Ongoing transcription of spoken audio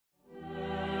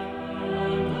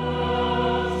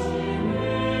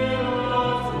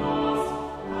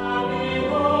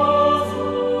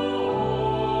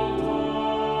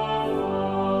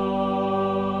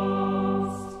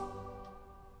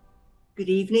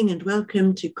evening and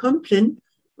welcome to Compline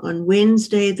on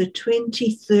Wednesday, the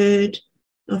 23rd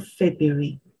of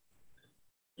February.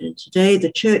 And today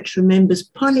the church remembers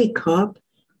Polycarp,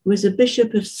 who was a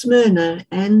bishop of Smyrna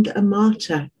and a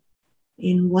martyr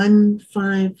in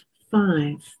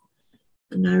 155.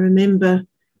 And I remember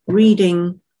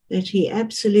reading that he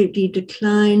absolutely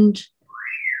declined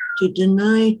to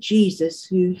deny Jesus,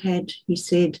 who had, he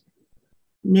said,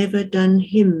 never done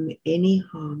him any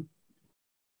harm.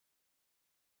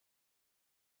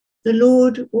 The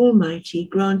Lord Almighty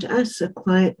grant us a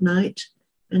quiet night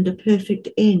and a perfect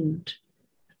end.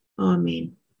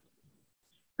 Amen.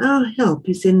 Our help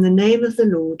is in the name of the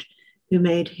Lord, who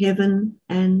made heaven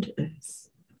and earth.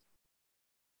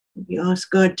 We ask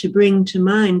God to bring to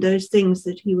mind those things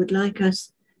that he would like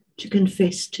us to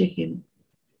confess to him.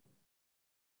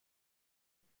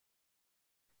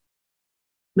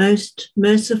 Most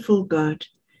merciful God,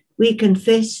 we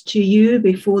confess to you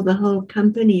before the whole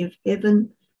company of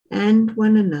heaven and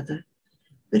one another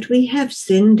that we have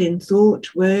sinned in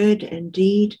thought, word, and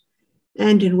deed,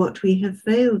 and in what we have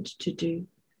failed to do.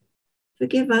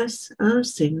 Forgive us our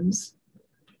sins,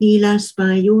 heal us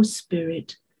by your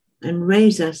Spirit, and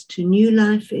raise us to new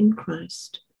life in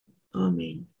Christ.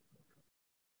 Amen.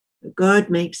 O God,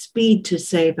 make speed to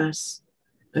save us.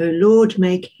 O Lord,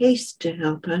 make haste to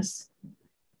help us.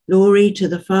 Glory to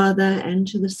the Father, and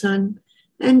to the Son,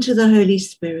 and to the Holy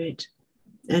Spirit,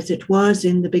 as it was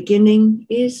in the beginning,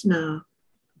 is now,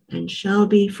 and shall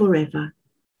be forever.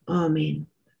 Amen.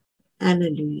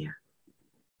 Alleluia.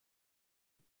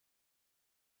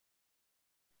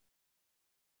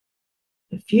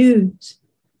 A few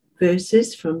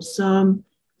verses from Psalm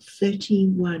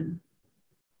 31.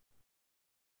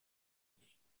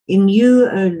 In you,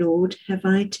 O Lord, have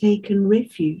I taken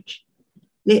refuge.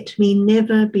 Let me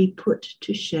never be put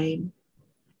to shame.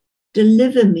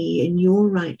 Deliver me in your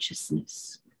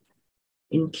righteousness.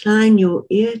 Incline your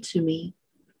ear to me.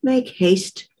 Make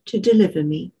haste to deliver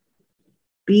me.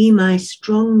 Be my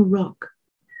strong rock,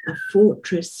 a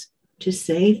fortress to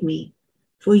save me,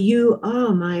 for you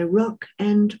are my rock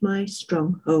and my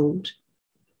stronghold.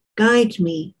 Guide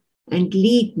me and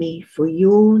lead me for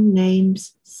your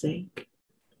name's sake.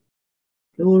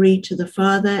 Glory to the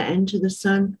Father, and to the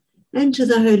Son, and to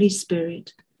the Holy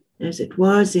Spirit, as it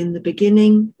was in the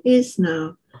beginning, is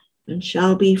now, and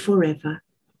shall be forever.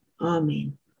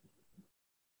 Amen.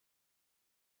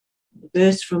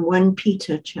 Verse from 1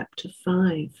 Peter chapter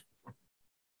 5.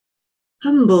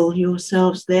 Humble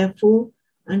yourselves, therefore,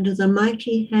 under the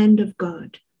mighty hand of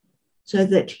God, so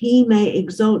that he may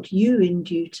exalt you in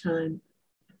due time.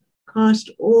 Cast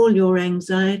all your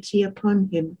anxiety upon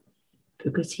him,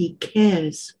 because he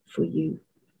cares for you.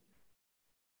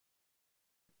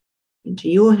 Into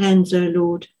your hands, O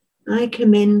Lord, I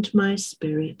commend my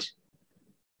spirit.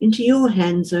 Into your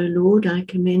hands, O Lord, I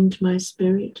commend my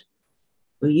spirit.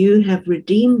 For you have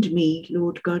redeemed me,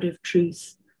 Lord God of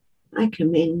truth. I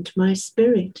commend my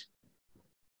spirit.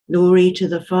 Glory to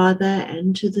the Father,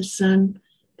 and to the Son,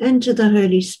 and to the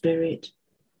Holy Spirit.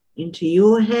 Into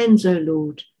your hands, O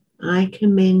Lord, I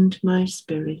commend my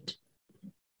spirit.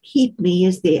 Keep me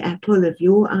as the apple of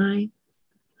your eye.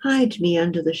 Hide me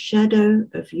under the shadow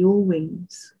of your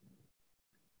wings.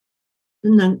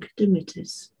 The Nunc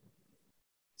Dimittis.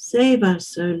 Save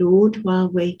us, O Lord, while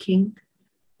waking,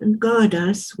 and guard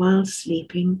us while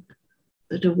sleeping,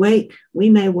 that awake we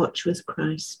may watch with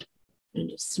Christ,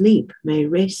 and asleep may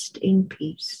rest in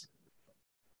peace.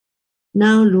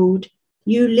 Now, Lord,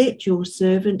 you let your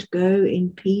servant go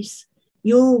in peace.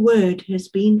 Your word has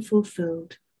been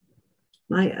fulfilled.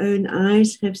 My own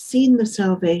eyes have seen the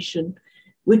salvation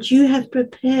which you have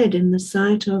prepared in the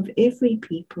sight of every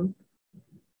people,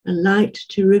 a light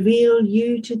to reveal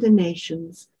you to the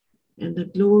nations and the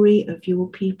glory of your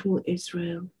people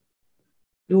Israel.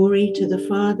 Glory to the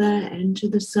Father, and to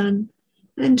the Son,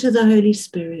 and to the Holy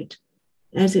Spirit,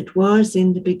 as it was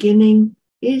in the beginning,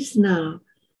 is now,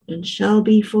 and shall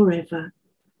be forever.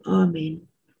 Amen.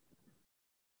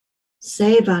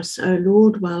 Save us, O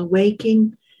Lord, while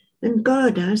waking, and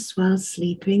guard us while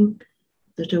sleeping,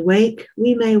 that awake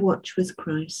we may watch with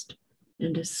Christ,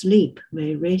 and asleep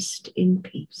may rest in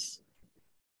peace.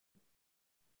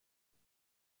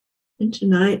 And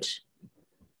tonight,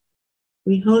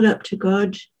 we hold up to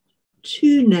God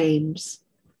two names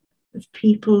of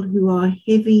people who are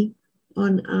heavy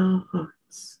on our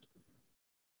hearts.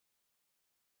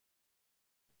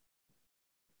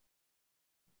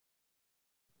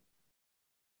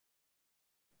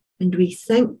 And we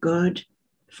thank God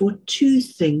for two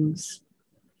things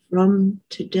from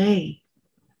today.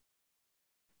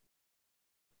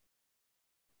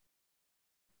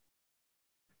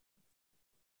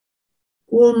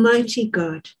 Almighty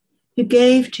God, who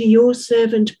gave to your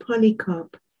servant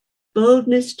Polycarp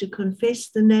boldness to confess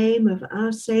the name of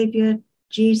our Saviour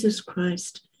Jesus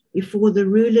Christ before the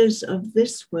rulers of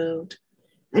this world,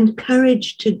 and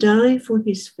courage to die for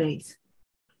his faith,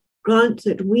 grant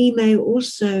that we may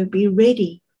also be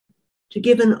ready to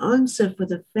give an answer for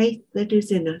the faith that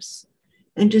is in us,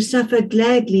 and to suffer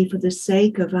gladly for the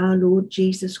sake of our Lord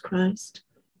Jesus Christ,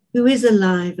 who is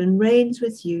alive and reigns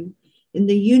with you in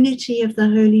the unity of the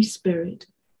Holy Spirit,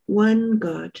 one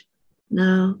God,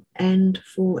 now and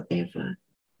forever.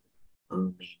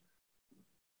 Amen.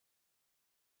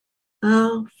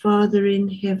 Our Father in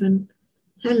heaven,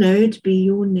 hallowed be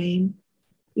your name.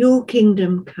 Your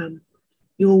kingdom come,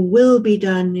 your will be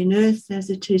done in earth as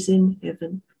it is in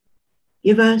heaven.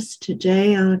 Give us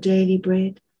today our daily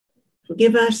bread.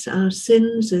 Forgive us our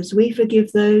sins as we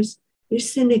forgive those who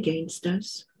sin against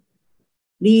us.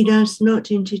 Lead us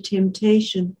not into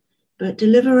temptation, but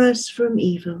deliver us from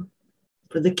evil.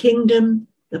 For the kingdom,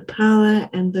 the power,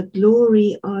 and the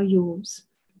glory are yours,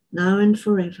 now and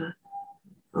forever.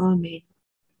 Amen.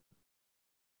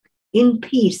 In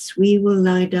peace we will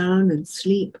lie down and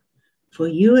sleep, for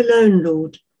you alone,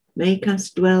 Lord, make us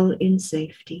dwell in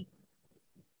safety.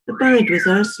 Abide with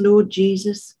us, Lord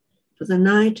Jesus, for the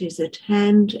night is at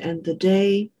hand and the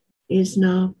day is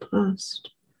now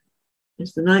past.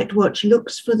 As the night watch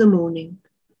looks for the morning,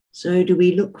 so do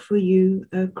we look for you,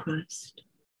 O Christ.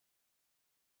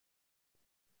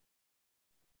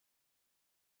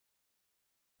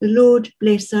 The Lord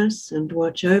bless us and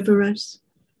watch over us.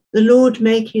 The Lord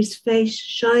make his face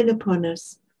shine upon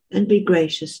us and be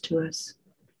gracious to us.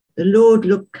 The Lord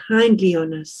look kindly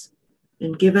on us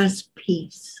and give us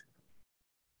peace.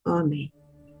 Amen.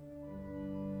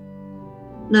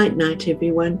 Night, night,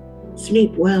 everyone.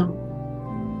 Sleep well.